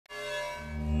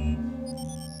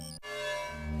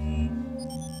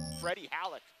Freddie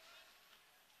Halleck,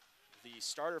 the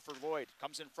starter for Lloyd,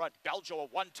 comes in front. Beljo, a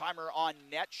one-timer on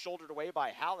net, shouldered away by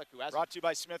Halleck, who has brought to you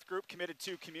by Smith Group, committed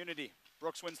to community.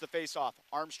 Brooks wins the faceoff.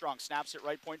 Armstrong snaps it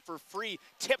right point for free.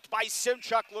 Tipped by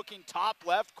Simchuk, looking top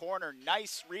left corner.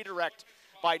 Nice redirect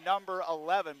by number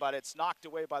 11, but it's knocked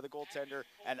away by the goaltender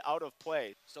and out of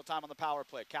play. Still time on the power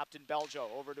play. Captain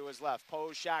Beljo over to his left.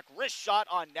 Poshak, wrist shot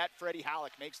on net. Freddie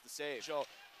Halleck makes the save. So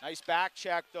nice back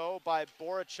check, though, by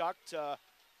Borachuk to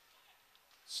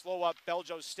slow up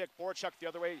Beljo's stick. Borachuk the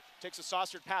other way takes a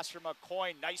saucered pass from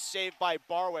McCoy. Nice save by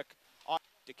Barwick. On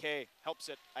Decay helps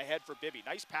it ahead for Bibby.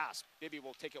 Nice pass. Bibby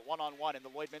will take it one-on-one in the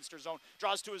Lloydminster zone.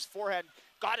 Draws to his forehand.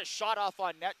 Got a shot off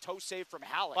on net. Toe save from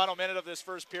Halleck. Final minute of this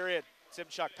first period.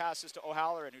 Simchuk passes to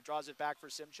O'Halloran, who draws it back for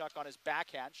Simchuk on his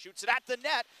backhand. Shoots it at the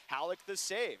net. Halleck the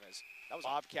save. That was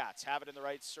Bobcats. Have it in the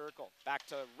right circle. Back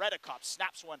to Redekop.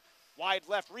 Snaps one wide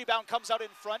left. Rebound comes out in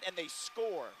front, and they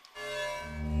score.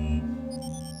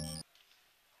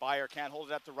 Byer can't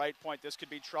hold it at the right point. This could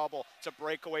be trouble. It's a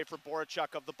breakaway for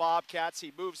Borachuk of the Bobcats.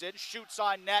 He moves in, shoots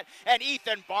on net, and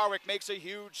Ethan Barwick makes a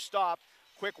huge stop.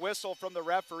 Quick whistle from the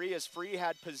referee as Free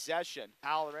had possession.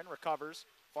 Halloran recovers.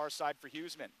 Far side for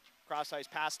Hughesman. Cross-ice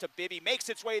pass to Bibby, makes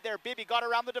its way there. Bibby got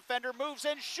around the defender, moves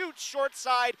in, shoots short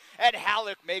side, and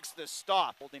Halleck makes the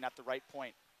stop. Holding at the right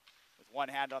point with one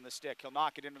hand on the stick. He'll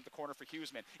knock it into the corner for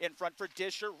Hughesman. In front for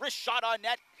Disher, wrist shot on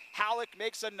net. Halleck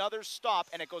makes another stop,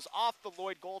 and it goes off the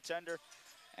Lloyd goaltender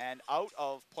and out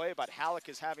of play, but Halleck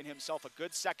is having himself a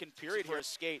good second period here.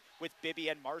 Skate with Bibby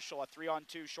and Marshall, a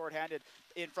 3-on-2 shorthanded.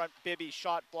 In front, Bibby,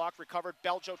 shot blocked, recovered.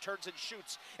 Beljo turns and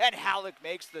shoots, and Halleck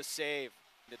makes the save.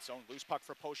 Its own loose puck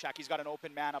for Poshak. He's got an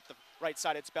open man up the right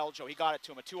side. It's Beljo. He got it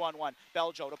to him. A 2-on-1.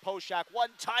 Beljo to Poshak.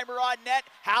 One-timer on net.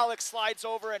 Halleck slides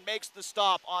over and makes the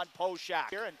stop on Poshak.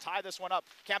 Here and tie this one up.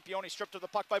 Campione stripped of the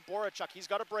puck by Borachuk. He's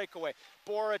got a breakaway.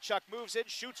 Borachuk moves in,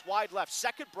 shoots wide left.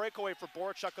 Second breakaway for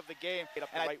Borachuk of the game. Up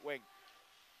the right wing.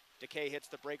 Decay hits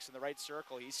the brakes in the right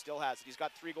circle. He still has it. He's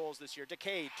got 3 goals this year.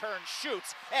 Decay turns,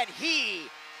 shoots, and he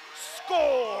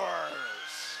scores!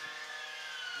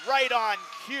 Right on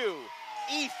cue.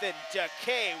 Ethan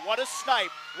Decay, what a snipe,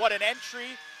 what an entry,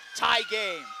 tie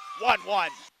game, 1-1.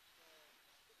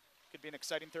 Could be an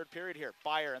exciting third period here.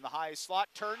 Byer in the high slot,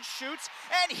 turns, shoots,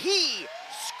 and he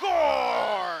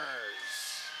scores!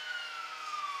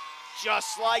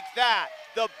 Just like that,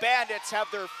 the Bandits have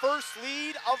their first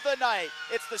lead of the night.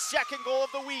 It's the second goal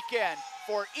of the weekend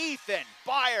for Ethan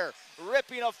Byer,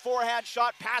 ripping a forehand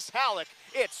shot past Halleck.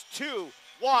 It's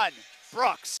 2-1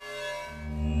 Brooks.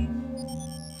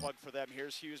 Plug for them.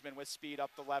 Here's Hughesman with speed up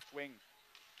the left wing.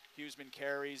 Hughesman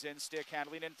carries in, stick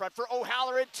handling in front for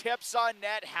O'Halloran. Tips on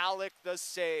net. Halleck the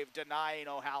save, denying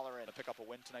O'Halloran. To pick up a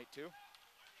win tonight too.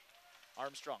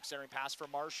 Armstrong centering pass for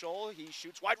Marshall. He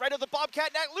shoots wide right of the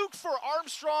Bobcat net. Luke for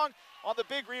Armstrong on the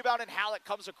big rebound, and Halleck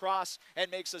comes across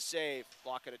and makes a save.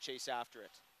 Blocka to chase after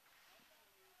it.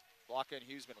 Blocka and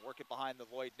Hughesman work it behind the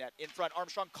Lloyd net. In front,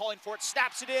 Armstrong calling for it,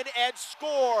 snaps it in, and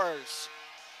scores.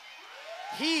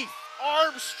 Heath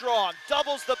Armstrong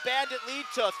doubles the Bandit lead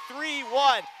to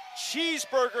 3-1.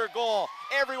 Cheeseburger goal.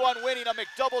 Everyone winning a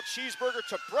McDouble cheeseburger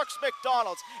to Brooks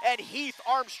McDonald's. And Heath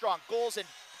Armstrong goals in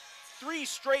 3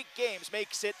 straight games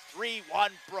makes it 3-1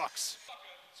 Brooks.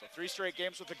 So 3 straight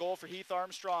games with a goal for Heath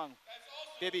Armstrong.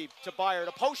 Bibby to Byer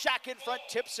to Poshak in front,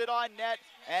 tips it on net,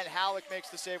 and Halleck makes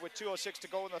the save with 2:06 to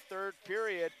go in the third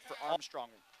period for Armstrong.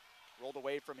 Rolled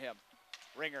away from him.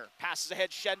 Ringer passes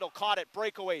ahead, Schendel caught it,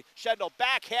 breakaway, Schendel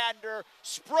backhander,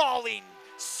 sprawling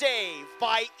save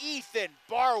by Ethan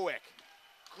Barwick.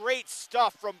 Great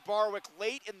stuff from Barwick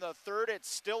late in the third. It's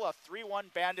still a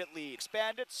 3-1 Bandit lead.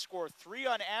 Bandits score 3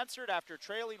 unanswered after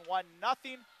trailing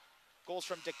 1-0. Goals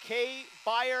from Decay,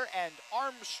 Byer, and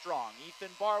Armstrong.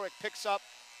 Ethan Barwick picks up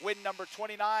win number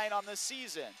 29 on the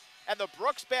season. And the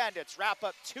Brooks Bandits wrap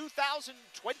up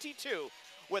 2022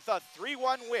 with a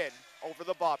 3-1 win over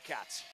the Bobcats.